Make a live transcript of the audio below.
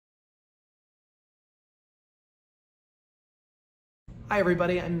Hi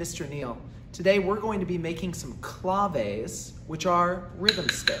everybody, I'm Mr. Neal. Today we're going to be making some Klaves, which are rhythm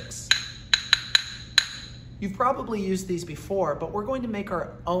sticks. You've probably used these before, but we're going to make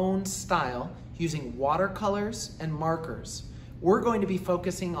our own style using watercolors and markers. We're going to be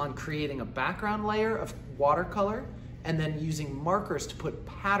focusing on creating a background layer of watercolor and then using markers to put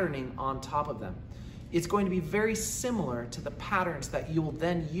patterning on top of them. It's going to be very similar to the patterns that you will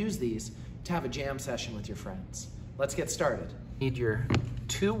then use these to have a jam session with your friends. Let's get started. Need your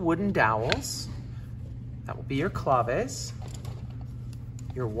 2 wooden dowels. That will be your Klaves,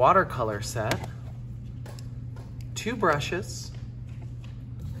 your watercolor set, 2 brushes,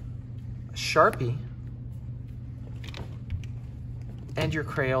 a Sharpie, and your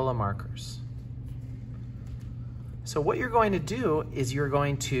Crayola markers. So what you're going to do is you're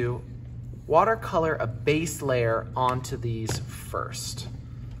going to watercolor a base layer onto these first.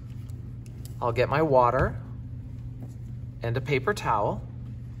 I'll get my water and a paper towel,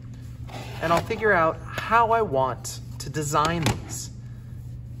 and I'll figure out how I want to design these.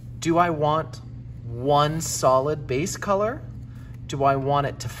 Do I want one solid base color? Do I want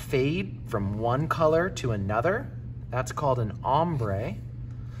it to fade from one color to another? That's called an ombre.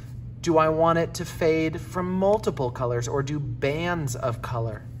 Do I want it to fade from multiple colors or do bands of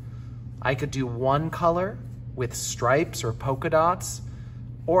color? I could do one color with stripes or polka dots,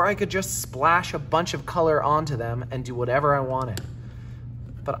 or I could just splash a bunch of color onto them and do whatever I wanted.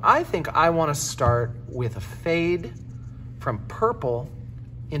 But I think I want to start with a fade from purple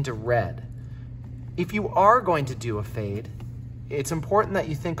into red. If you are going to do a fade, it's important that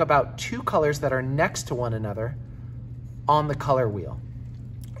you think about 2 colors that are next to one another on the color wheel.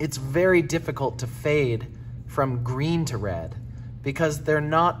 It's very difficult to fade from green to red because they're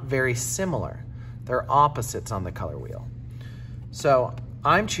not very similar. They're opposites on the color wheel. So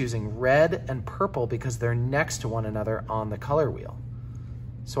I'm choosing red and purple because they're next to one another on the color wheel.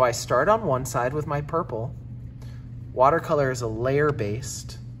 So I start on one side with my purple. Watercolor is a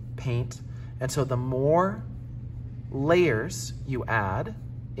layer-based paint, and so the more layers you add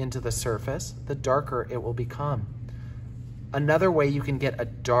into the surface, the darker it will become. Another way you can get a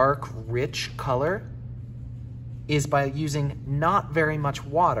dark, rich color is by using not very much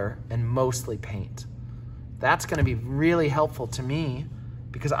water and mostly paint. That's going to be really helpful to me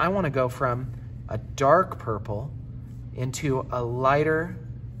because I want to go from a dark purple into a lighter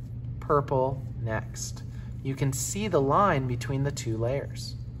purple next. You can see the line between the 2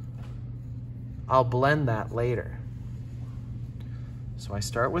 layers. I'll blend that later. So I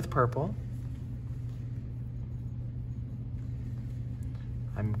start with purple.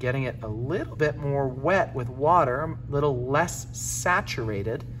 I'm getting it a little bit more wet with water, a little less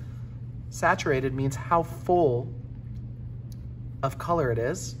saturated. Saturated means how full of color it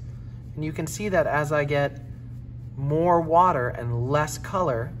is. And you can see that as I get more water and less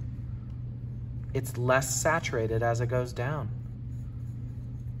color, it's less saturated as it goes down.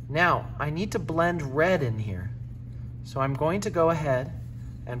 Now, I need to blend red in here. So I'm going to go ahead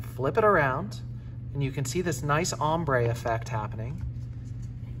and flip it around, and you can see this nice ombre effect happening.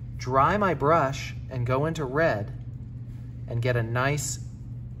 Dry my brush and go into red and get a nice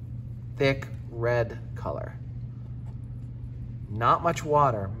thick red color. Not much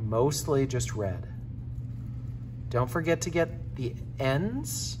water, mostly just red. Don't forget to get the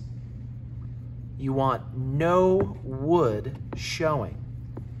ends. You want no wood showing,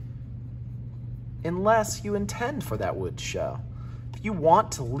 unless you intend for that wood to show. If you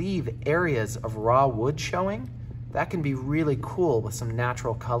want to leave areas of raw wood showing, that can be really cool with some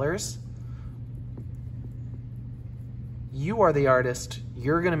natural colors. You are the artist,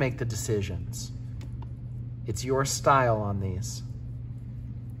 you're gonna make the decisions. It's your style on these.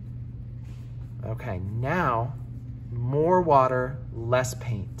 Okay, now more water, less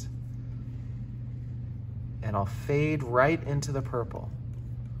paint. And I'll fade right into the purple.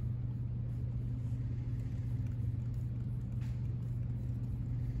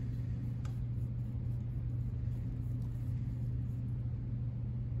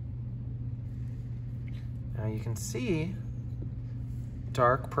 Now you can see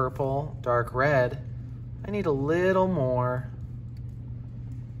dark purple, dark red. I need a little more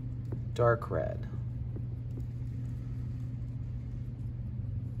dark red.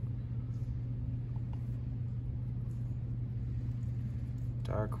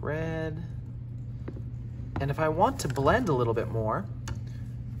 Dark red. And if I want to blend a little bit more,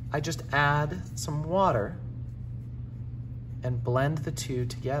 I just add some water and blend the 2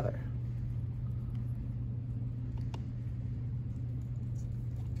 together.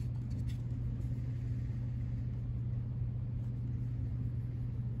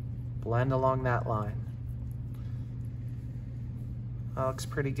 Blend along that line. That looks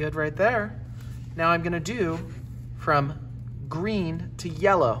pretty good right there. Now I'm gonna do from green to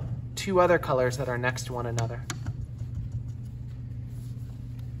yellow, two other colors that are next to one another.